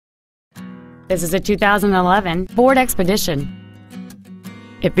This is a 2011 Ford Expedition.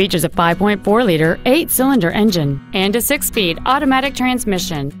 It features a 5.4-liter, 8-cylinder engine and a 6-speed automatic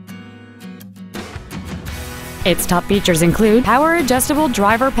transmission. Its top features include power-adjustable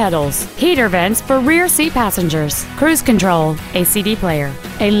driver pedals, heater vents for rear seat passengers, cruise control, a CD player,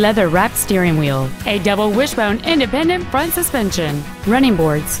 a leather-wrapped steering wheel, a double wishbone independent front suspension, running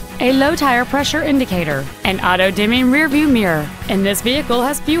boards, a low tire pressure indicator, an auto-dimming rear-view mirror, and this vehicle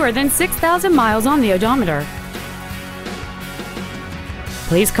has fewer than 6,000 miles on the odometer.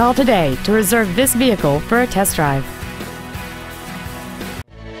 Please call today to reserve this vehicle for a test drive.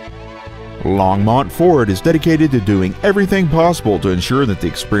 Longmont Ford is dedicated to doing everything possible to ensure that the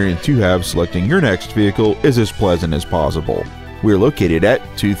experience you have selecting your next vehicle is as pleasant as possible. We're located at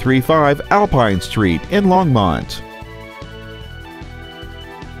 235 Alpine Street in Longmont.